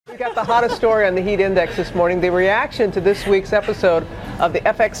We got the hottest story on the Heat Index this morning, the reaction to this week's episode of the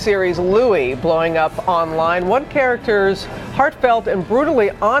FX series Louie blowing up online. One character's heartfelt and brutally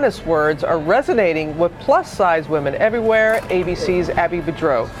honest words are resonating with plus-size women everywhere. ABC's Abby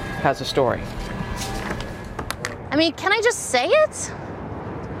Boudreau has a story. I mean, can I just say it?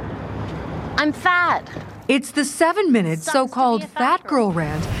 I'm fat. It's the 7-minute so-called fat girl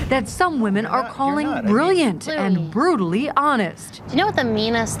rant that some women are calling brilliant and brutally honest. Do you know what the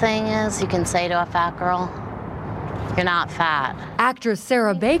meanest thing is you can say to a fat girl? You're not fat. Actress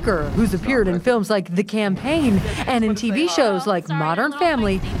Sarah Baker, who's appeared in films like The Campaign and in TV shows like Modern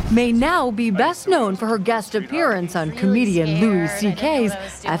Family, may now be best known for her guest appearance on comedian Louis C.K.'s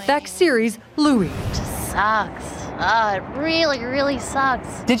FX series Louie. It just sucks. Oh, it really, really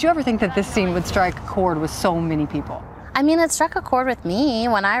sucks. Did you ever think that this scene would strike a chord with so many people? I mean, it struck a chord with me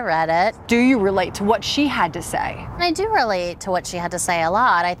when I read it. Do you relate to what she had to say? I do relate to what she had to say a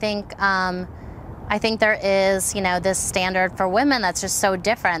lot. I think there is, this standard for women that's just so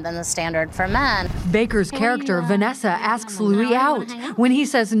different than the standard for men. Baker's character, Vanessa, asks Louie out. When he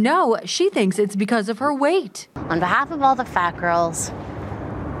says no, she thinks it's because of her weight. On behalf of all the fat girls,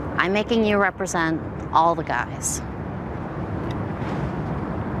 I'm making you represent all the guys.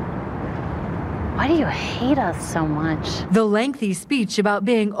 Why do you hate us so much? The lengthy speech about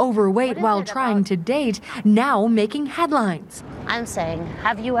being overweight while trying to date, now making headlines. I'm saying,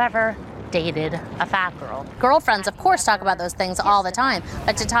 have you ever dated a fat girl? Girlfriends, of course, talk about those things all the time,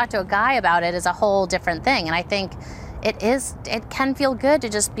 but to talk to a guy about it is a whole different thing. And I think it can feel good to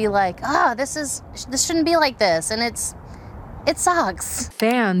just be like, this shouldn't be like this. And it sucks.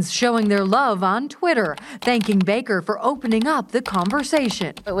 Fans showing their love on Twitter, thanking Baker for opening up the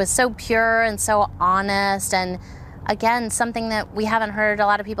conversation. It was so pure and so honest, and again, something that we haven't heard a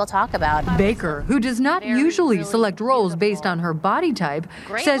lot of people talk about. Baker, who does not usually select roles based on her body type,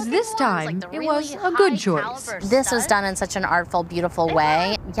 says this time it was a good choice. This was done in such an artful, beautiful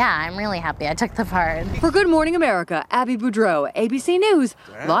way. Yeah, I'm really happy I took the part. For Good Morning America, Abby Boudreau, ABC News,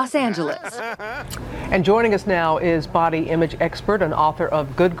 Los Angeles. And joining us now is body image expert and author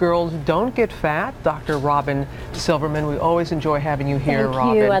of Good Girls Don't Get Fat, Dr. Robin Silverman. We always enjoy having you here,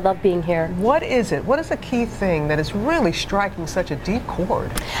 Robin. Thank you. I love being here. What is it? What is the key thing that is really striking such a deep chord?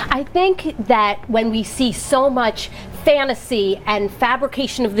 I think that when we see so much fantasy and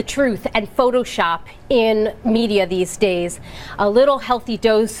fabrication of the truth and Photoshop in media these days, a little healthy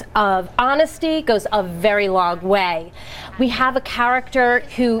dose of honesty goes a very long way. We have a character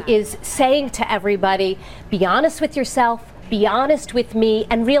who is saying to everybody, be honest with yourself, be honest with me,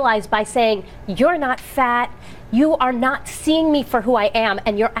 and realize by saying, you're not fat, you are not seeing me for who I am,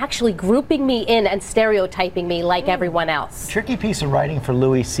 and you're actually grouping me in and stereotyping me like everyone else. Tricky piece of writing for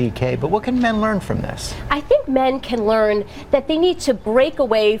Louis C.K., but what can men learn from this? I think men can learn that they need to break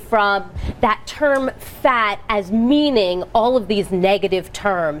away from that term fat as meaning all of these negative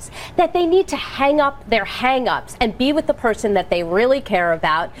terms, that they need to hang up their hang-ups and be with the person that they really care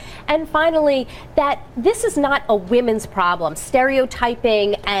about. And finally, that this is not a women's problem.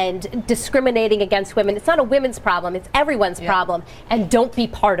 Stereotyping and discriminating against women, it's not a women's problem, it's everyone's problem, and don't be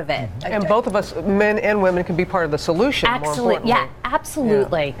part of it. And both of us, men and women, can be part of the solution. Absolutely, yeah,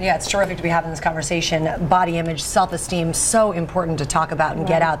 absolutely. Yeah, it's terrific to be having this conversation. Body image, self-esteem, so important to talk about and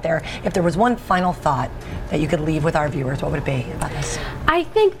get out there. If there was one final thought that you could leave with our viewers, what would it be about this? I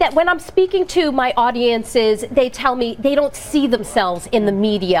think that when I'm speaking to my audiences, they tell me they don't see themselves in the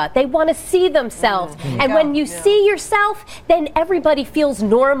media. They want to see themselves. And when you see yourself, then everybody feels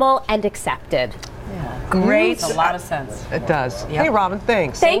normal and accepted. Great. Makes a lot of sense. It does. Hey, Robin,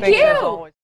 thanks. Thank you.